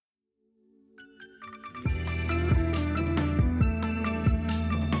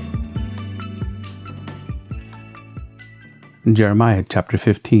Jeremiah chapter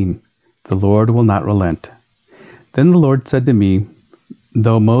 15. The Lord will not relent. Then the Lord said to me,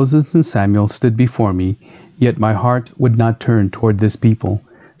 Though Moses and Samuel stood before me, yet my heart would not turn toward this people.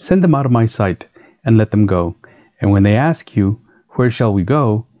 Send them out of my sight, and let them go. And when they ask you, Where shall we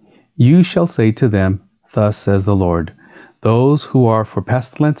go? You shall say to them, Thus says the Lord, Those who are for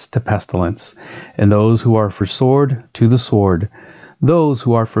pestilence to pestilence, and those who are for sword to the sword, those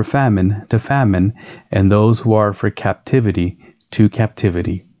who are for famine to famine, and those who are for captivity to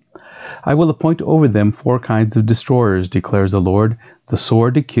captivity. I will appoint over them 4 kinds of destroyers, declares the Lord, the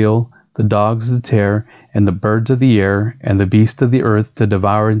sword to kill, the dogs to tear, and the birds of the air, and the beasts of the earth to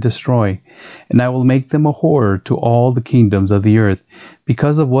devour and destroy. And I will make them a horror to all the kingdoms of the earth,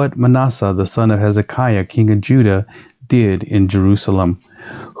 because of what Manasseh the son of Hezekiah king of Judah did in Jerusalem.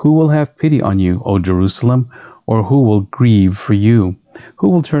 Who will have pity on you, O Jerusalem? Or who will grieve for you? Who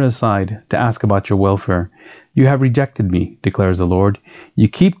will turn aside to ask about your welfare? You have rejected me, declares the Lord. You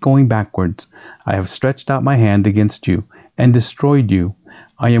keep going backwards. I have stretched out my hand against you and destroyed you.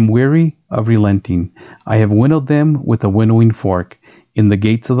 I am weary of relenting. I have winnowed them with a winnowing fork. In the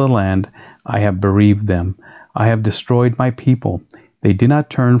gates of the land I have bereaved them. I have destroyed my people. They did not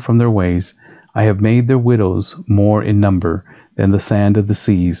turn from their ways. I have made their widows more in number than the sand of the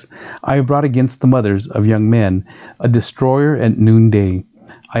seas. I have brought against the mothers of young men a destroyer at noonday.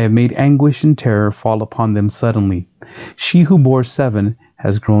 I have made anguish and terror fall upon them suddenly. She who bore 7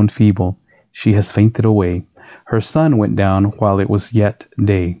 has grown feeble. She has fainted away. Her sun went down while it was yet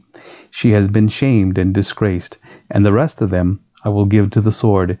day. She has been shamed and disgraced, and the rest of them I will give to the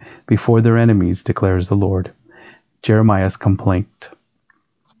sword before their enemies, declares the Lord. Jeremiah's complaint.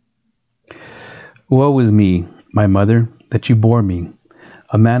 Woe is me, my mother, that you bore me,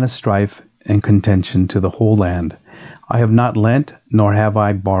 a man of strife and contention to the whole land. I have not lent, nor have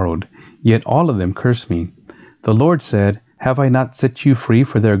I borrowed, yet all of them curse me. The Lord said, Have I not set you free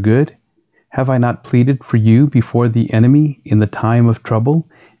for their good? Have I not pleaded for you before the enemy in the time of trouble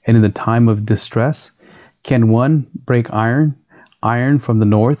and in the time of distress? Can one break iron, iron from the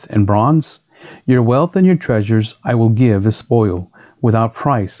north, and bronze? Your wealth and your treasures I will give as spoil, without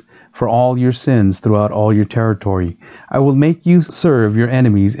price, for all your sins throughout all your territory. I will make you serve your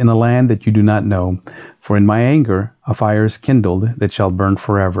enemies in a land that you do not know. For in my anger a fire is kindled that shall burn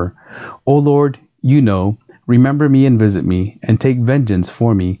forever. O Lord, you know, remember me and visit me, and take vengeance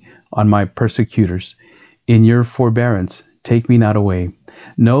for me on my persecutors. In your forbearance take me not away.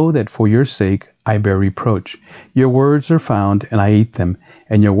 Know that for your sake I bear reproach. Your words are found, and I ate them,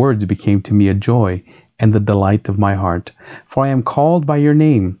 and your words became to me a joy and the delight of my heart. For I am called by your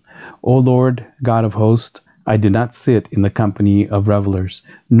name. O Lord, God of hosts, I did not sit in the company of revelers,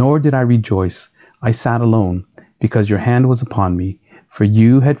 nor did I rejoice. I sat alone, because your hand was upon me, for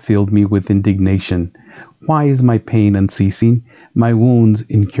you had filled me with indignation. Why is my pain unceasing, my wounds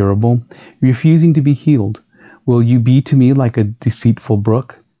incurable, refusing to be healed? Will you be to me like a deceitful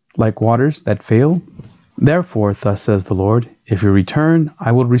brook, like waters that fail? Therefore, thus says the Lord, if you return,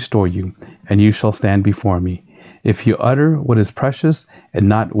 I will restore you, and you shall stand before me. If you utter what is precious and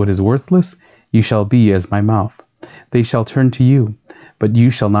not what is worthless, you shall be as my mouth. They shall turn to you, but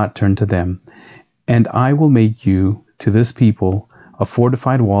you shall not turn to them. And I will make you to this people a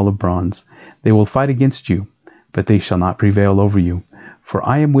fortified wall of bronze. They will fight against you, but they shall not prevail over you. For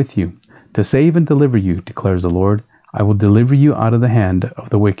I am with you, to save and deliver you, declares the Lord. I will deliver you out of the hand of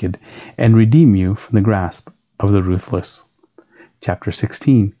the wicked, and redeem you from the grasp of the ruthless. Chapter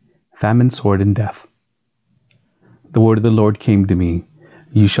 16. Famine, sword, and death. The word of the Lord came to me.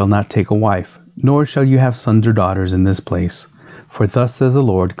 You shall not take a wife, nor shall you have sons or daughters in this place. For thus says the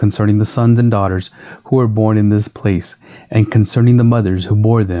Lord concerning the sons and daughters who are born in this place, and concerning the mothers who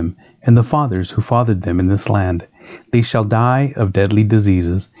bore them, and the fathers who fathered them in this land. They shall die of deadly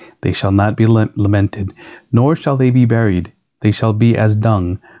diseases. They shall not be lamented, nor shall they be buried. They shall be as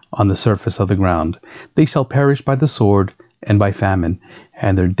dung on the surface of the ground. They shall perish by the sword and by famine,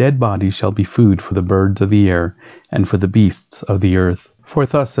 and their dead bodies shall be food for the birds of the air and for the beasts of the earth. For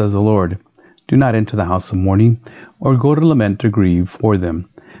thus says the Lord, do not enter the house of mourning, or go to lament or grieve for them.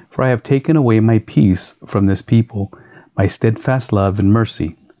 For I have taken away my peace from this people, my steadfast love and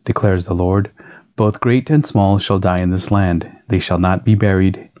mercy, declares the Lord. Both great and small shall die in this land. They shall not be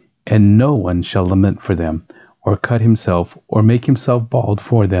buried, and no one shall lament for them, or cut himself, or make himself bald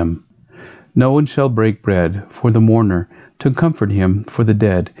for them. No one shall break bread for the mourner, to comfort him for the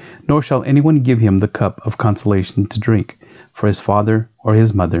dead, nor shall anyone give him the cup of consolation to drink, for his father or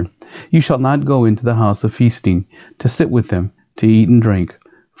his mother. You shall not go into the house of feasting, to sit with them, to eat and drink.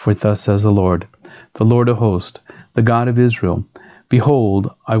 For thus says the Lord of hosts, the God of Israel,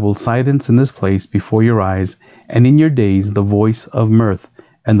 behold, I will silence in this place before your eyes, and in your days the voice of mirth,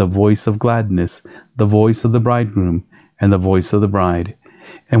 and the voice of gladness, the voice of the bridegroom, and the voice of the bride.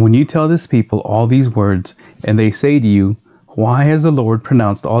 And when you tell this people all these words, and they say to you, Why has the Lord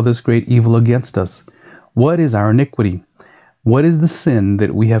pronounced all this great evil against us? What is our iniquity? What is the sin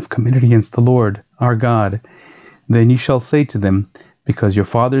that we have committed against the Lord our God? Then you shall say to them, Because your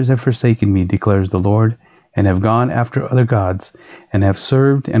fathers have forsaken me, declares the Lord, and have gone after other gods, and have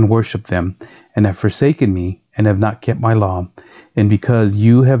served and worshipped them, and have forsaken me, and have not kept my law, and because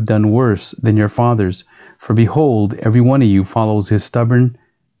you have done worse than your fathers, for behold, every one of you follows his stubborn,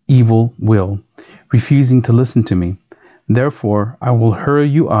 evil will, refusing to listen to me. Therefore I will hurry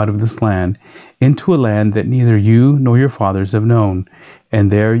you out of this land, into a land that neither you nor your fathers have known,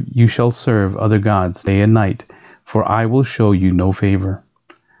 and there you shall serve other gods day and night, for I will show you no favor.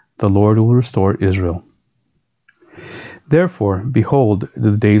 The Lord will restore Israel. Therefore, behold,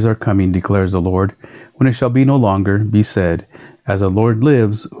 the days are coming, declares the Lord, when it shall be no longer be said, As the Lord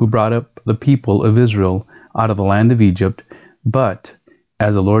lives, who brought up the people of Israel out of the land of Egypt, but,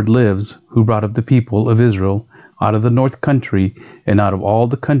 As the Lord lives, who brought up the people of Israel out of the north country, and out of all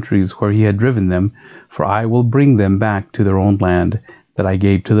the countries where he had driven them, for I will bring them back to their own land that I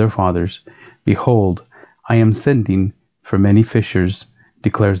gave to their fathers. Behold, I am sending for many fishers,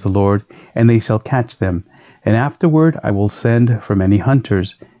 declares the Lord, and they shall catch them. And afterward I will send for many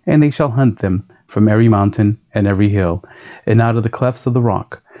hunters, and they shall hunt them from every mountain and every hill, and out of the clefts of the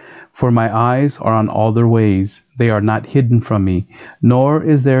rock. For my eyes are on all their ways, they are not hidden from me, nor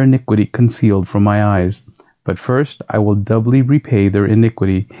is their iniquity concealed from my eyes. But first I will doubly repay their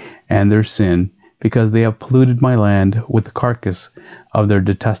iniquity and their sin, because they have polluted my land with the carcass of their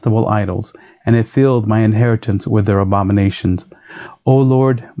detestable idols, and have filled my inheritance with their abominations. O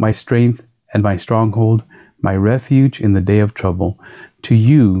Lord, my strength and my stronghold, my refuge in the day of trouble. To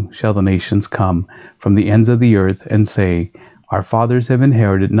you shall the nations come from the ends of the earth and say, Our fathers have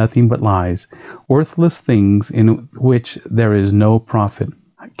inherited nothing but lies, worthless things in which there is no profit.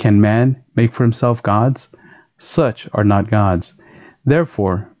 Can man make for himself gods? Such are not gods.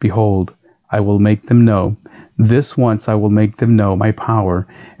 Therefore, behold, I will make them know. This once I will make them know my power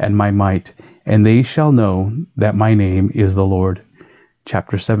and my might, and they shall know that my name is the Lord.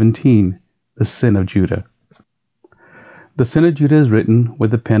 Chapter 17. The Sin of Judah. The sin of Judah is written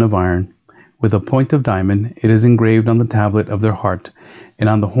with a pen of iron. With a point of diamond it is engraved on the tablet of their heart, and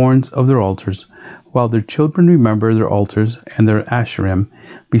on the horns of their altars, while their children remember their altars and their Asherim,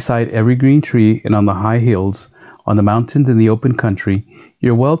 beside every green tree and on the high hills, on the mountains in the open country.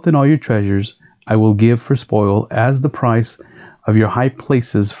 Your wealth and all your treasures I will give for spoil, as the price of your high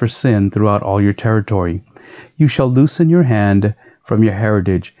places for sin throughout all your territory. You shall loosen your hand from your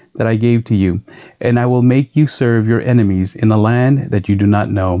heritage that I gave to you, and I will make you serve your enemies in a land that you do not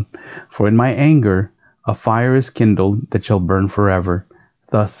know. For in my anger a fire is kindled that shall burn forever.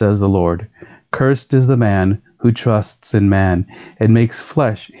 Thus says the Lord, Cursed is the man who trusts in man, and makes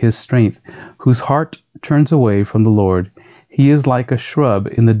flesh his strength, whose heart turns away from the Lord. He is like a shrub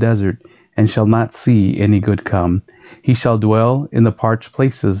in the desert, and shall not see any good come. He shall dwell in the parched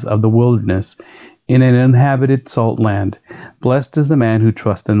places of the wilderness, in an uninhabited salt land. Blessed is the man who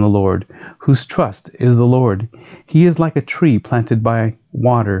trusts in the Lord, whose trust is the Lord. He is like a tree planted by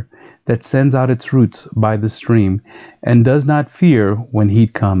water, that sends out its roots by the stream, and does not fear when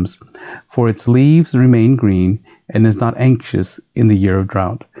heat comes. For its leaves remain green, and is not anxious in the year of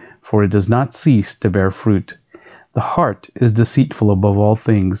drought, for it does not cease to bear fruit. The heart is deceitful above all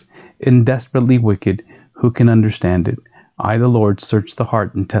things, and desperately wicked. Who can understand it? I, the Lord, search the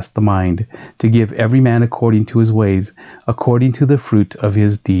heart and test the mind, to give every man according to his ways, according to the fruit of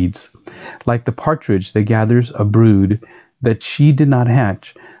his deeds. Like the partridge that gathers a brood that she did not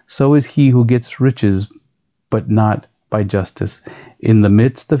hatch, so is he who gets riches, but not by justice. In the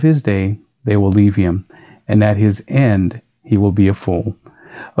midst of his day they will leave him, and at his end he will be a fool.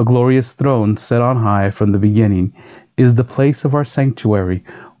 A glorious throne set on high from the beginning is the place of our sanctuary.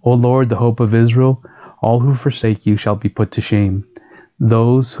 O Lord, the hope of Israel, all who forsake you shall be put to shame.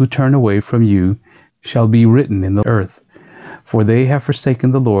 Those who turn away from you shall be written in the earth, for they have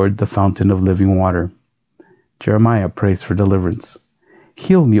forsaken the Lord, the fountain of living water. Jeremiah prays for deliverance.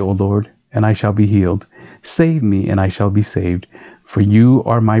 Heal me, O Lord, and I shall be healed. Save me, and I shall be saved, for you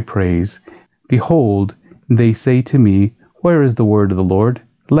are my praise. Behold, they say to me, Where is the word of the Lord?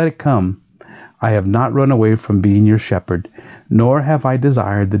 Let it come. I have not run away from being your shepherd, nor have I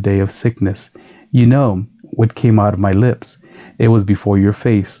desired the day of sickness. You know what came out of my lips. It was before your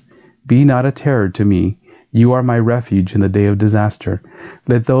face. Be not a terror to me. You are my refuge in the day of disaster.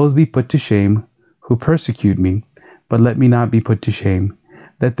 Let those be put to shame who persecute me, but let me not be put to shame.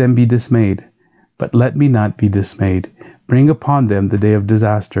 Let them be dismayed, But let me not be dismayed. Bring upon them the day of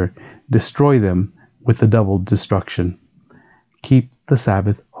disaster. Destroy them with the double destruction. Keep the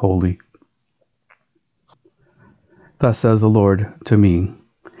Sabbath holy. Thus says the Lord to me,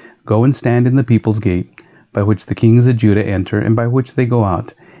 Go and stand in the people's gate, by which the kings of Judah enter, and by which they go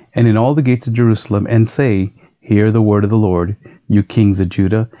out, and in all the gates of Jerusalem, and say, Hear the word of the Lord, you kings of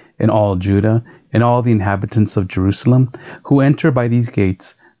Judah, and all the inhabitants of Jerusalem, who enter by these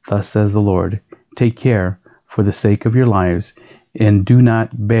gates. Thus says the Lord, Take care, for the sake of your lives, and do not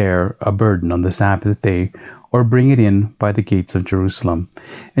bear a burden on the Sabbath day, or bring it in by the gates of Jerusalem.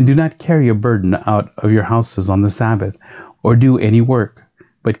 And do not carry a burden out of your houses on the Sabbath, or do any work,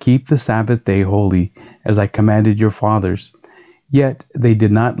 but keep the Sabbath day holy, as I commanded your fathers. Yet they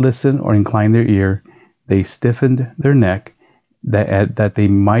did not listen or incline their ear. They stiffened their neck, that they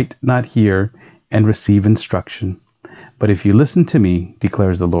might not hear and receive instruction. But if you listen to me,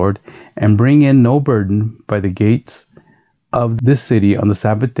 declares the Lord, and bring in no burden by the gates of this city on the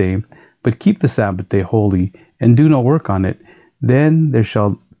Sabbath day, but keep the Sabbath day holy, and do no work on it, then there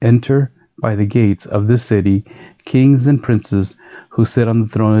shall enter by the gates of this city kings and princes who sit on the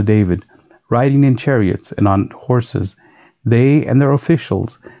throne of David, riding in chariots and on horses, they and their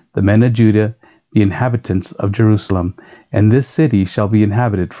officials, the men of Judah, the inhabitants of Jerusalem. And this city shall be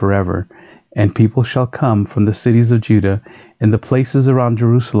inhabited forever. And people shall come from the cities of Judah and the places around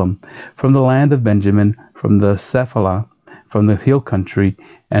Jerusalem, from the land of Benjamin, from the Shephelah, from the hill country,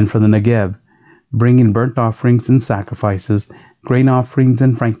 and from the Negev, bringing burnt offerings and sacrifices, grain offerings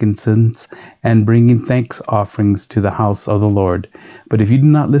and frankincense, and bringing thanks offerings to the house of the Lord. But if you do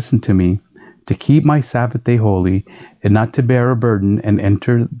not listen to me, to keep my Sabbath day holy, and not to bear a burden and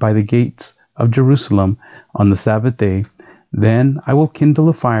enter by the gates of Jerusalem on the Sabbath day, then I will kindle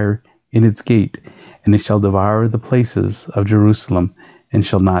a fire in its gate, and it shall devour the places of Jerusalem, and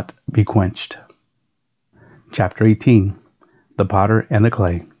shall not be quenched. Chapter 18. The Potter and the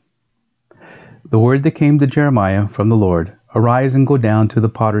Clay. The word that came to Jeremiah from the Lord, Arise and go down to the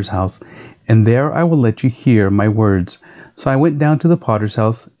potter's house, and there I will let you hear my words. So I went down to the potter's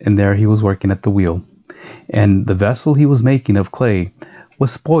house, and there he was working at the wheel. And the vessel he was making of clay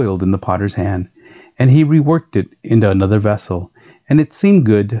was spoiled in the potter's hand, and he reworked it into another vessel, and it seemed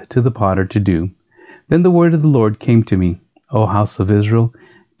good to the potter to do. Then the word of the Lord came to me, O house of Israel,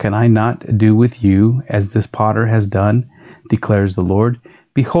 can I not do with you as this potter has done, declares the Lord?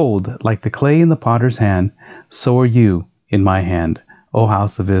 Behold, like the clay in the potter's hand, so are you in my hand, O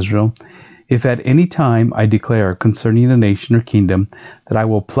house of Israel. If at any time I declare concerning a nation or kingdom that I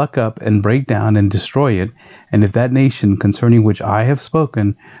will pluck up and break down and destroy it, and if that nation concerning which I have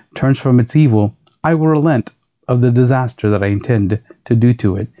spoken turns from its evil, I will relent of the disaster that I intend to do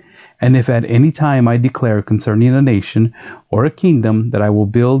to it. And if at any time I declare concerning a nation or a kingdom that I will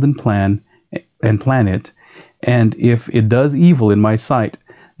build and plan it, and if it does evil in my sight,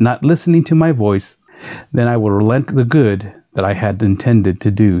 not listening to my voice, then I will relent the good that I had intended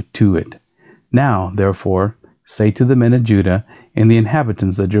to do to it. Now, therefore, say to the men of Judah and the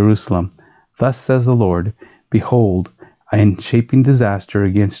inhabitants of Jerusalem, Thus says the Lord, Behold, I am shaping disaster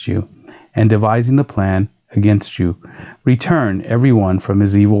against you, and devising a plan against you. Return every one from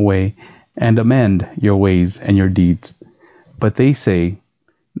his evil way, and amend your ways and your deeds. But they say,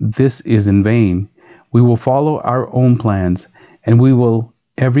 This is in vain. We will follow our own plans, and we will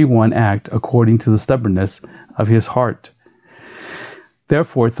every one act according to the stubbornness of his heart.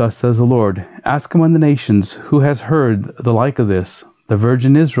 Therefore, thus says the Lord, Ask among the nations, who has heard the like of this? The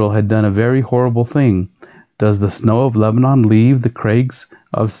virgin Israel had done a very horrible thing. Does the snow of Lebanon leave the crags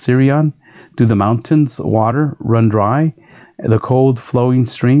of Sirion? Do the mountains' water run dry, the cold flowing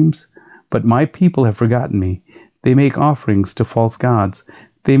streams? But my people have forgotten me. They make offerings to false gods.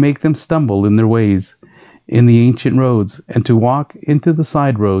 They make them stumble in their ways, in the ancient roads, and to walk into the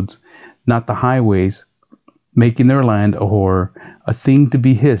side roads, not the highways, making their land a horror, a thing to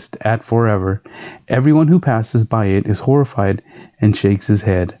be hissed at forever. Everyone who passes by it is horrified and shakes his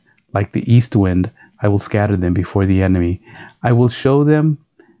head. Like the east wind, I will scatter them before the enemy. I will show them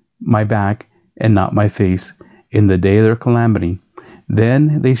my back and not my face in the day of their calamity.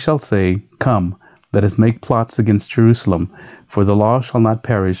 Then they shall say, Come, let us make plots against Jerusalem, for the law shall not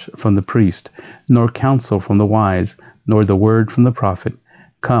perish from the priest, nor counsel from the wise, nor the word from the prophet.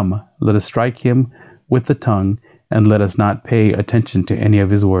 Come, let us strike him with the tongue, and let us not pay attention to any of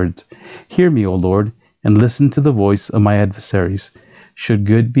his words. Hear me, O Lord, and listen to the voice of my adversaries. Should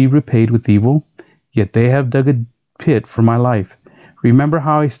good be repaid with evil? Yet they have dug a pit for my life. Remember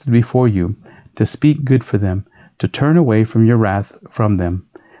how I stood before you, to speak good for them, to turn away from your wrath from them.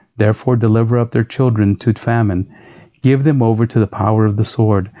 Therefore deliver up their children to famine. Give them over to the power of the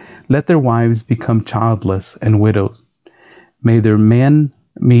sword. Let their wives become childless and widows. May their men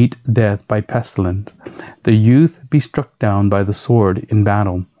meet death by pestilence, the youth be struck down by the sword in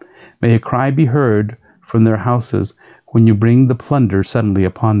battle. May a cry be heard from their houses when you bring the plunder suddenly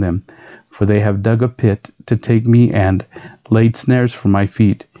upon them. For they have dug a pit to take me and laid snares for my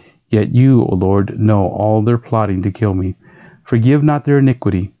feet. Yet you, O Lord, know all their plotting to kill me. Forgive not their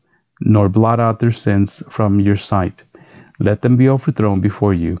iniquity, nor blot out their sins from your sight. Let them be overthrown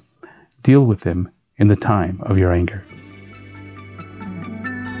before you. Deal with them in the time of your anger.